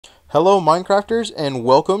Hello Minecrafters and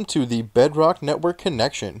welcome to the Bedrock Network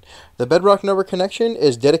Connection. The Bedrock Network Connection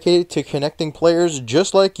is dedicated to connecting players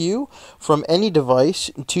just like you from any device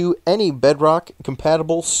to any Bedrock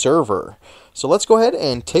compatible server. So let's go ahead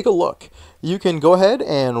and take a look. You can go ahead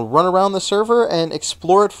and run around the server and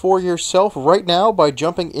explore it for yourself right now by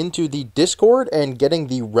jumping into the Discord and getting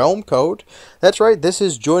the realm code. That's right, this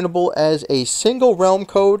is joinable as a single realm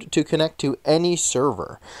code to connect to any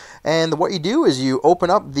server. And what you do is you open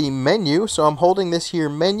up the menu. So I'm holding this here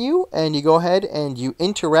menu, and you go ahead and you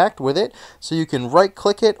interact with it. So you can right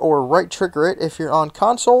click it or right trigger it if you're on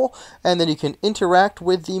console, and then you can interact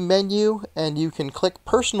with the menu and you can click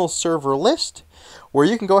personal server list, where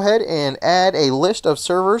you can go ahead and add a list of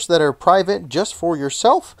servers that are private just for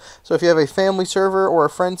yourself. So if you have a family server or a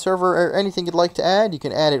friend server or anything you'd like to add, you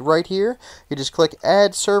can add it right here. You just click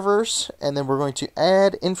add servers, and then we're going to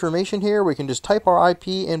add information here. We can just type our IP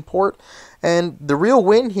in port, and the real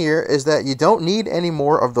win here is that you don't need any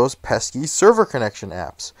more of those pesky server connection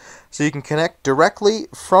apps. So you can connect directly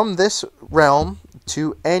from this realm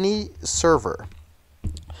to any server.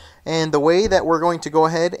 And the way that we're going to go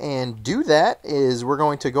ahead and do that is we're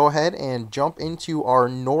going to go ahead and jump into our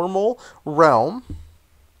normal realm.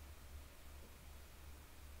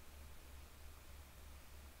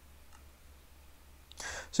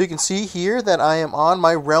 So you can see here that I am on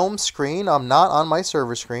my realm screen. I'm not on my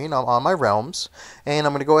server screen. I'm on my realms. And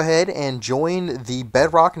I'm going to go ahead and join the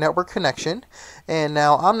Bedrock Network Connection. And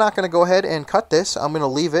now I'm not going to go ahead and cut this. I'm going to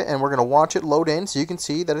leave it and we're going to watch it load in so you can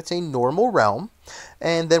see that it's a normal realm.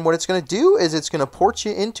 And then what it's going to do is it's going to port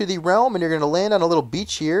you into the realm, and you're going to land on a little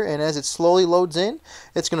beach here, and as it slowly loads in,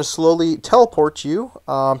 it's going to slowly teleport you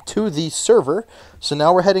to the server. So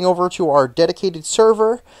now we're heading over to our dedicated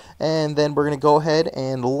server, and then we're going to go ahead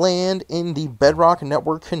and land in the Bedrock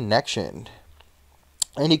Network Connection.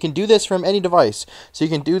 And you can do this from any device. So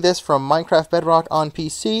you can do this from Minecraft Bedrock on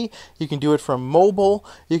PC, you can do it from mobile,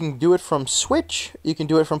 you can do it from Switch, you can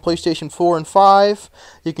do it from PlayStation 4 and 5,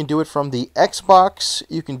 you can do it from the Xbox,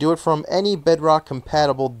 you can do it from any Bedrock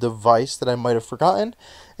compatible device that I might have forgotten.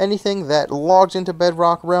 Anything that logs into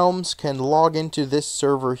Bedrock Realms can log into this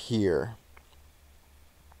server here.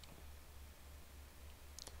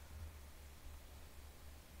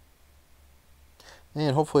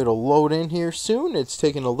 And hopefully it'll load in here soon. It's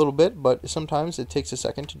taking a little bit, but sometimes it takes a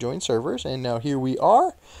second to join servers. And now here we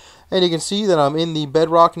are. And you can see that I'm in the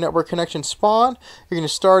Bedrock Network Connection spawn. You're going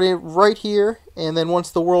to start it right here, and then once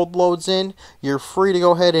the world loads in, you're free to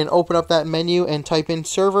go ahead and open up that menu and type in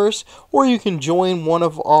servers, or you can join one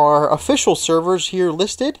of our official servers here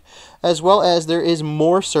listed, as well as there is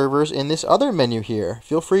more servers in this other menu here.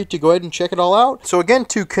 Feel free to go ahead and check it all out. So again,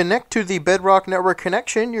 to connect to the Bedrock Network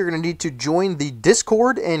Connection, you're going to need to join the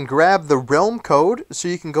Discord and grab the realm code. So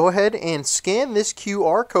you can go ahead and scan this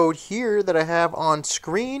QR code here that I have on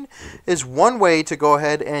screen. Is one way to go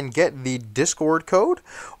ahead and get the Discord code,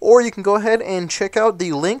 or you can go ahead and check out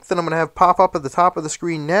the link that I'm going to have pop up at the top of the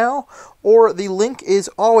screen now, or the link is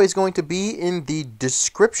always going to be in the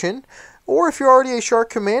description. Or if you're already a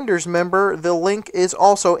Shark Commanders member, the link is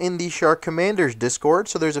also in the Shark Commanders Discord.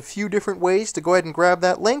 So there's a few different ways to go ahead and grab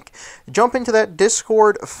that link. Jump into that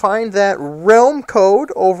Discord, find that realm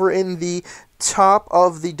code over in the top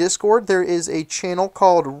of the Discord. There is a channel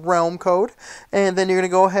called Realm Code, and then you're going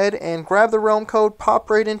to go ahead and grab the realm code,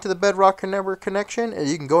 pop right into the Bedrock Network Connection, and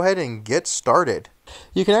you can go ahead and get started.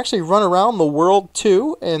 You can actually run around the world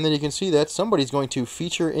too, and then you can see that somebody's going to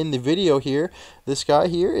feature in the video here. This guy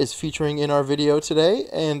here is featuring in our video today,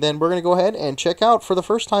 and then we're going to go ahead and check out, for the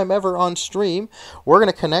first time ever on stream, we're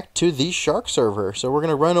going to connect to the Shark server. So we're going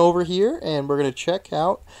to run over here and we're going to check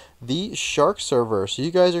out the Shark server. So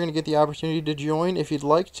you guys are going to get the opportunity to join if you'd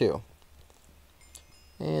like to.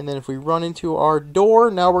 And then if we run into our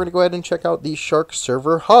door, now we're going to go ahead and check out the Shark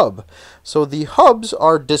server hub. So the hubs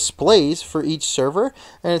are displays for each server,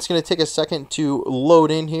 and it's going to take a second to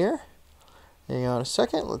load in here. Hang on a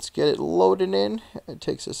second, let's get it loaded in. It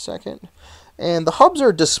takes a second. And the hubs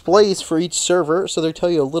are displays for each server, so they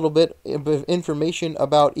tell you a little bit of information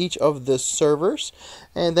about each of the servers.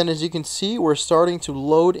 And then as you can see, we're starting to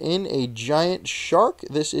load in a giant shark.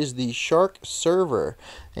 This is the Shark server.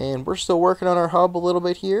 And we're still working on our hub a little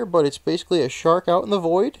bit here, but it's basically a shark out in the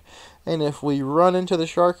void. And if we run into the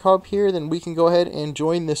Shark hub here, then we can go ahead and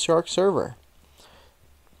join the Shark server.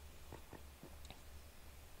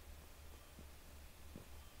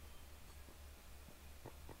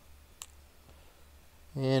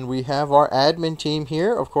 And we have our admin team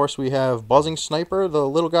here. Of course, we have Buzzing Sniper, the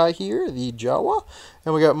little guy here, the Jawa.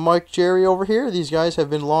 And we got Mike Jerry over here. These guys have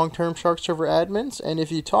been long-term Shark Server admins. And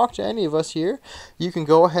if you talk to any of us here, you can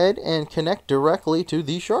go ahead and connect directly to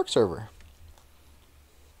the Shark Server.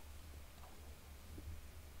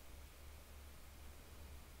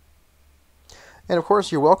 And of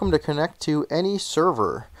course, you're welcome to connect to any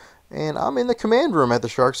server. And I'm in the command room at the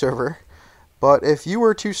Shark Server. But if you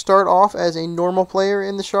were to start off as a normal player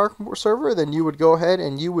in the Shark server, then you would go ahead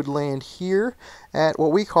and you would land here at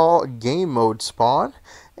what we call game mode spawn.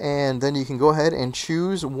 And then you can go ahead and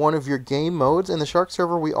choose one of your game modes. In the Shark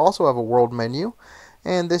server, we also have a world menu.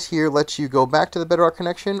 And this here lets you go back to the Bedrock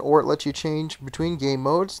connection, or it lets you change between game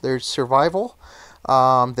modes. There's survival,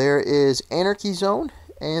 there is anarchy zone,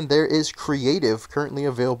 and there is creative currently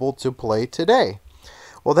available to play today.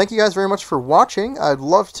 Well, thank you guys very much for watching. I'd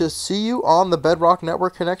love to see you on the Bedrock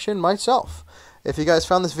Network Connection myself. If you guys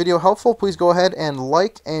found this video helpful, please go ahead and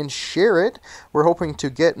like and share it. We're hoping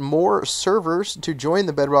to get more servers to join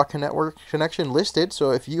the Bedrock Network Connection listed.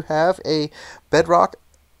 So if you have a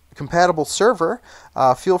Bedrock-compatible server,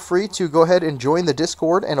 feel free to go ahead and join the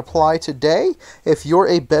Discord and apply today. If you're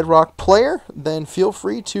a Bedrock player, then feel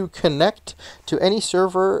free to connect to any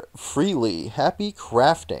server freely. Happy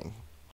crafting!